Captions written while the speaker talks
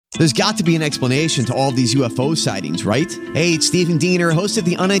There's got to be an explanation to all of these UFO sightings, right? Hey, it's Stephen Diener, host of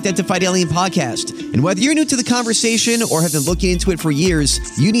the Unidentified Alien Podcast. And whether you're new to the conversation or have been looking into it for years,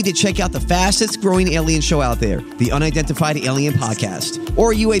 you need to check out the fastest growing alien show out there, the Unidentified Alien Podcast,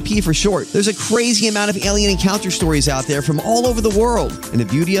 or UAP for short. There's a crazy amount of alien encounter stories out there from all over the world. And the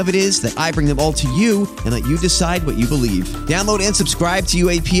beauty of it is that I bring them all to you and let you decide what you believe. Download and subscribe to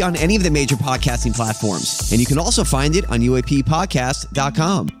UAP on any of the major podcasting platforms. And you can also find it on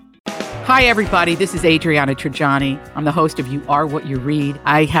UAPpodcast.com. Hi, everybody. This is Adriana Trajani. I'm the host of You Are What You Read.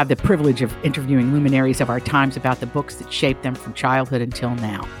 I have the privilege of interviewing luminaries of our times about the books that shaped them from childhood until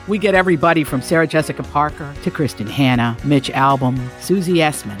now. We get everybody from Sarah Jessica Parker to Kristen Hanna, Mitch Albom, Susie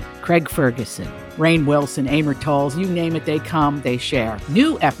Essman, Craig Ferguson, Rainn Wilson, Amor Tolls, you name it, they come, they share.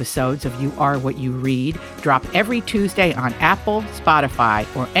 New episodes of You Are What You Read drop every Tuesday on Apple, Spotify,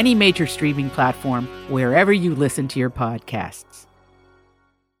 or any major streaming platform wherever you listen to your podcasts.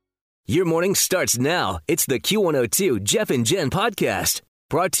 Your morning starts now. It's the Q102 Jeff and Jen podcast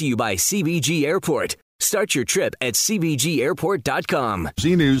brought to you by CBG Airport. Start your trip at CBGAirport.com.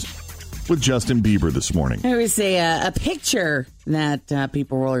 Z News with Justin Bieber this morning. There was a picture that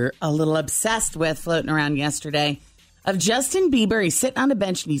people were a little obsessed with floating around yesterday of Justin Bieber. He's sitting on a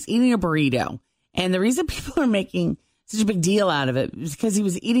bench and he's eating a burrito. And the reason people are making such a big deal out of it is because he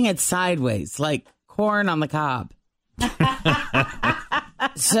was eating it sideways, like corn on the cob.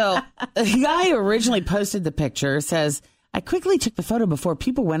 So the guy who originally posted the picture says, I quickly took the photo before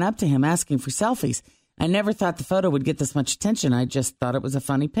people went up to him asking for selfies. I never thought the photo would get this much attention. I just thought it was a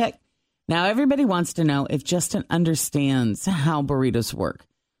funny pic. Now everybody wants to know if Justin understands how burritos work,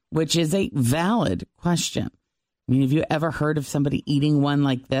 which is a valid question. I mean, have you ever heard of somebody eating one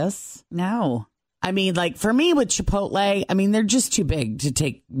like this? No. I mean, like for me with Chipotle, I mean, they're just too big to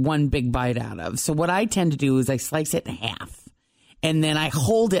take one big bite out of. So what I tend to do is I slice it in half. And then I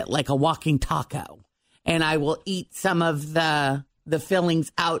hold it like a walking taco. And I will eat some of the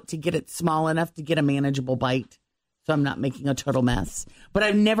fillings out to get it small enough to get a manageable bite. So I'm not making a total mess. But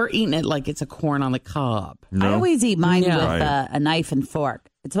I've never eaten it like it's a corn on the cob. No. I always eat mine with Right. a knife and fork.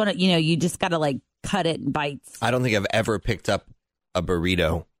 It's one of, you just got to like cut it in bites. I don't think I've ever picked up a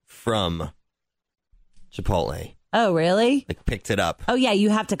burrito from Chipotle. Oh, really? Like picked it up. Oh, yeah. You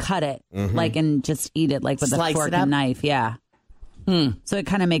have to cut it like and just eat it like with Slice a fork it up? and knife. Yeah. So it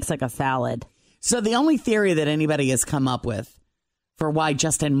kind of makes like a salad. So the only theory that anybody has come up with for why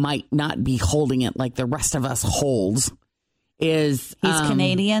Justin might not be holding it like the rest of us holds is... He's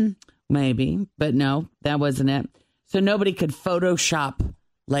Canadian? Maybe, but no, that wasn't it. So nobody could Photoshop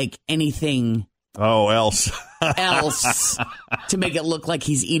like anything Oh, else. else to make it look like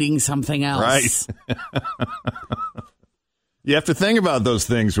he's eating something else. Right. You have to think about those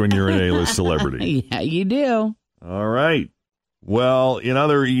things when you're an A-list celebrity. Yeah, you do. All right. Well, in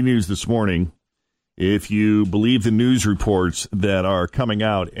other e-news this morning, if you believe the news reports that are coming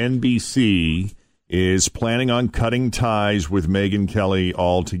out, NBC is planning on cutting ties with Megyn Kelly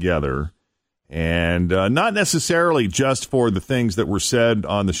altogether. And not necessarily just for the things that were said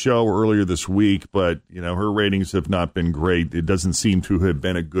on the show earlier this week, but, her ratings have not been great. It doesn't seem to have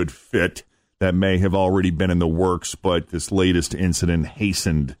been a good fit. That may have already been in the works, but this latest incident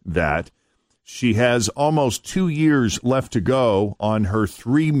hastened that. She has almost 2 years left to go on her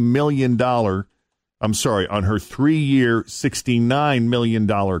 $3 million, on her 3-year, $69 million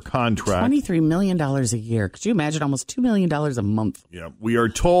contract. $23 million a year. Could you imagine almost $2 million a month? Yeah, we are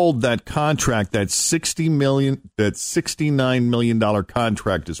told that contract, that $69 million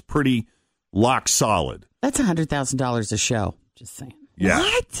contract is pretty lock solid. That's $100,000 a show. Just saying. Yeah,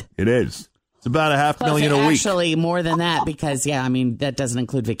 What? It is. It's about $500,000 a week. Actually, more than that because, that doesn't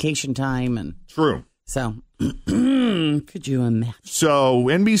include vacation time. And True. so, could you imagine? So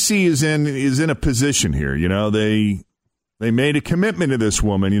NBC is in a position here. They made a commitment to this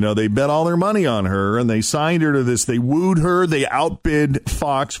woman. They bet all their money on her, and they signed her to this. They wooed her. They outbid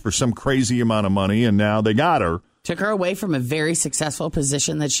Fox for some crazy amount of money, and now they got her. Took her away from a very successful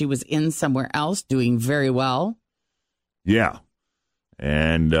position that she was in somewhere else, doing very well. Yeah.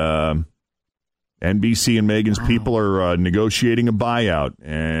 And NBC and Megyn's people are negotiating a buyout.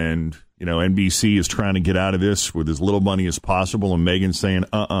 And, NBC is trying to get out of this with as little money as possible. And Megyn's saying,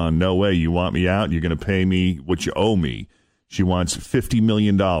 no way. You want me out? You're going to pay me what you owe me. She wants $50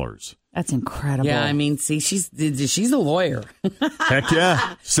 million. That's incredible. Yeah, see, she's a lawyer. Heck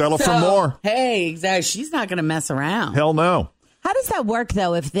yeah. Settle for more. Hey, exactly. She's not going to mess around. Hell no. How does that work,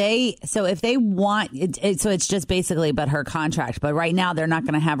 though? If they want so it's just basically about her contract. But right now, they're not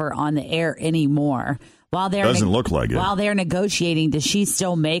going to have her on the air anymore. While they're Doesn't look like it. While they're negotiating, does she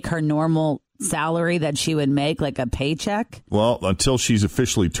still make her normal salary that she would make, like a paycheck? Well, until she's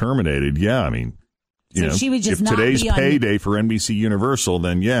officially terminated, yeah. I mean, you know, she would just if not today's be on payday for NBC Universal,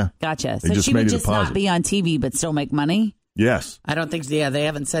 then yeah. Gotcha. They So just she made would a just deposit. not be on TV but still make money? Yes. I don't think, they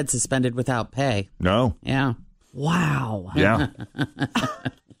haven't said suspended without pay. No. Yeah. Wow. Yeah.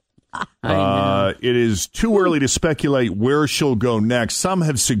 It is too early to speculate where she'll go next. Some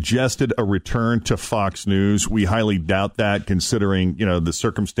have suggested a return to Fox News. We highly doubt that, considering, you know, the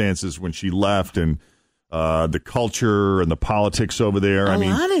circumstances when she left and the culture and the politics over there. A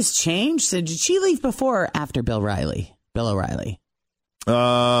lot has changed. So did she leave before or after Bill O'Reilly? I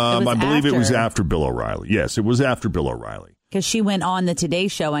believe it was after Bill O'Reilly. Yes, it was after Bill O'Reilly. Because she went on the Today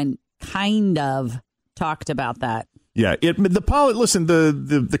Show and kind of talked about that. Yeah,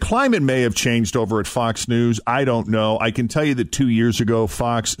 the climate may have changed over at Fox News. I don't know. I can tell you that 2 years ago,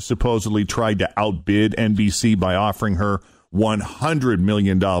 Fox supposedly tried to outbid NBC by offering her $100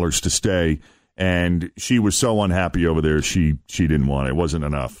 million to stay, and she was so unhappy over there, she didn't want it. It wasn't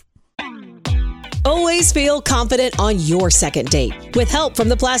enough. Always feel confident on your second date. With help from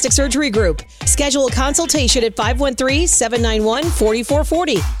the Plastic Surgery Group. Schedule a consultation at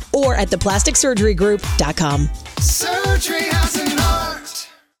 513-791-4440 or at theplasticsurgerygroup.com. Surgery has an art.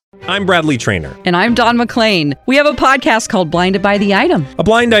 I'm Bradley Trainer. And I'm Don McClain. We have a podcast called Blinded by the Item. A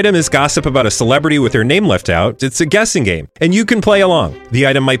blind item is gossip about a celebrity with their name left out. It's a guessing game, and you can play along. The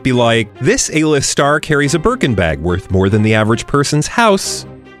item might be like, this A-list star carries a Birkin bag worth more than the average person's house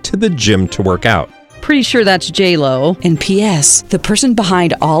to the gym to work out. Pretty sure that's J-Lo. And P.S. the person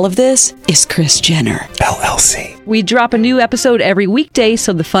behind all of this is Kris Jenner, LLC. We drop a new episode every weekday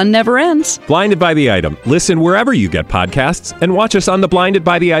so the fun never ends. Blinded by the Item. Listen wherever you get podcasts and watch us on the Blinded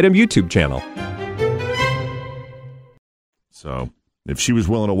by the Item YouTube channel. So if she was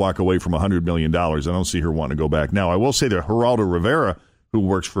willing to walk away from $100 million, I don't see her wanting to go back now. I will say that Geraldo Rivera, who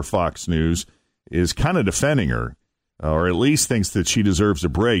works for Fox News, is kind of defending her. Or at least thinks that she deserves a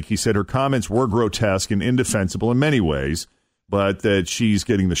break. He said her comments were grotesque and indefensible in many ways, but that she's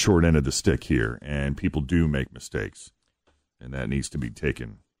getting the short end of the stick here, and people do make mistakes, and that needs to be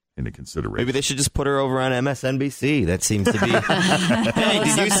taken into consideration. Maybe they should just put her over on MSNBC. That seems to be... Hey,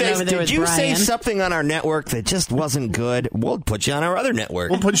 did you say something on our network that just wasn't good? We'll put you on our other network.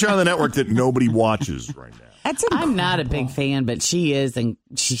 We'll put you on the network that nobody watches right now. I'm not a big fan, but she is, and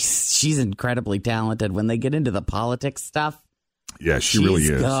she's incredibly talented when they get into the politics stuff. Yeah, she really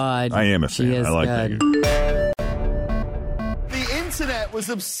is. Good. I am a fan. I like that. The internet was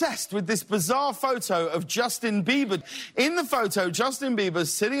obsessed with this bizarre photo of Justin Bieber. In the photo, Justin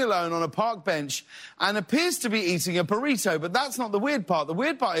Bieber's sitting alone on a park bench and appears to be eating a burrito, but that's not the weird part. The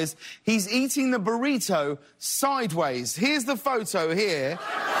weird part is he's eating the burrito sideways. Here's the photo here.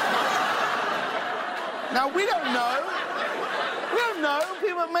 Now, we don't know.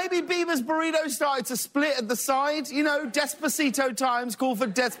 Maybe Bieber's burrito started to split at the side. You know, Despacito times call for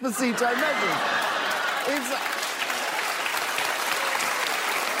Despacito measures.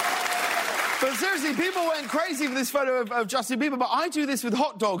 But seriously, people went crazy for this photo of Justin Bieber, but I do this with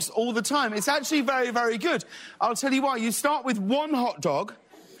hot dogs all the time. It's actually very, very good. I'll tell you why. You start with one hot dog,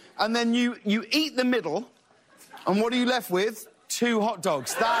 and then you eat the middle, and what are you left with? 2 hot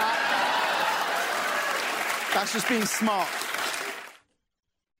dogs. That's just being smart.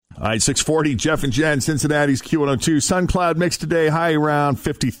 All right, 640, Jeff and Jen, Cincinnati's Q102. Sun cloud mix today, high around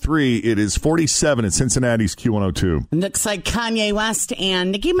 53. It is 47 at Cincinnati's Q102. Looks like Kanye West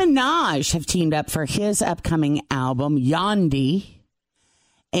and Nicki Minaj have teamed up for his upcoming album, Yandhi.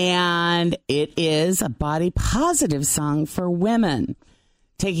 And it is a body-positive song for women,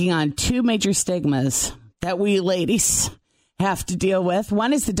 taking on 2 major stigmas that we ladies have to deal with.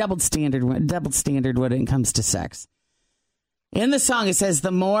 One is the double standard when it comes to sex. In the song, it says the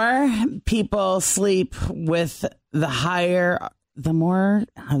more people sleep with, the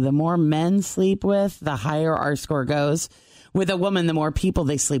more men sleep with, the higher our score goes. With a woman, the more people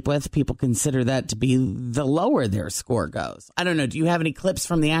they sleep with, people consider that to be the lower their score goes. I don't know. Do you have any clips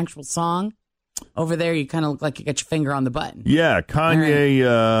from the actual song? Over there, you kind of look like you got your finger on the button. Yeah,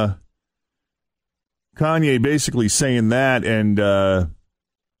 Kanye. Kanye basically saying that, and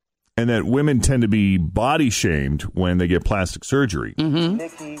that women tend to be body shamed when they get plastic surgery. Mm-hmm.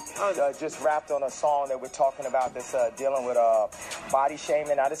 Nicki just rapped on a song that we're talking about that's dealing with body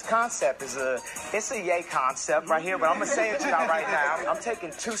shaming. Now, this concept is it's a yay concept right here, but I'm going to say it to y'all right now. I'm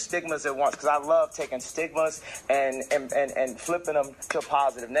taking 2 stigmas at once because I love taking stigmas and flipping them to a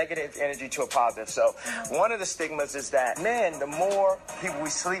positive, negative energy to a positive. So one of the stigmas is that men, the more people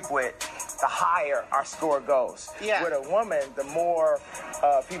we sleep with, the higher our score goes. Yeah. With a woman, the more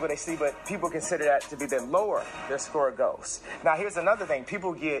people they see, but people consider that to be the lower their score goes. Now, here's another thing.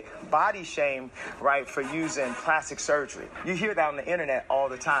 People get body shamed, right, for using plastic surgery. You hear that on the internet all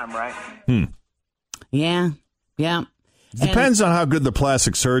the time, right? Yeah. Depends on how good the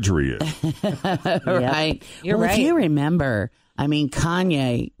plastic surgery is. Right. You're well, right. If you remember, I mean,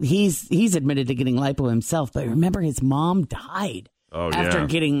 Kanye, he's admitted to getting lipo himself, but remember his mom died after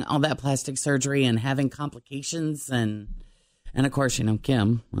getting all that plastic surgery and having complications. And of course,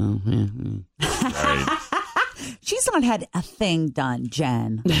 Kim. Well, Right. She's not had a thing done,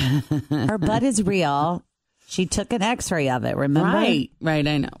 Jen. Her butt is real. She took an x-ray of it, remember? Right, I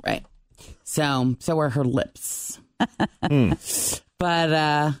know, right. So are her lips. But,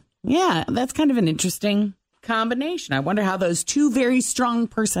 yeah, that's kind of an interesting combination. I wonder how those two very strong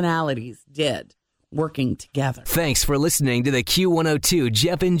personalities did working together. Thanks for listening to the Q102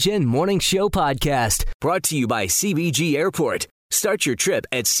 Jeff and Jen Morning Show podcast, brought to you by CBG Airport. Start your trip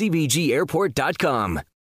at CBGAirport.com.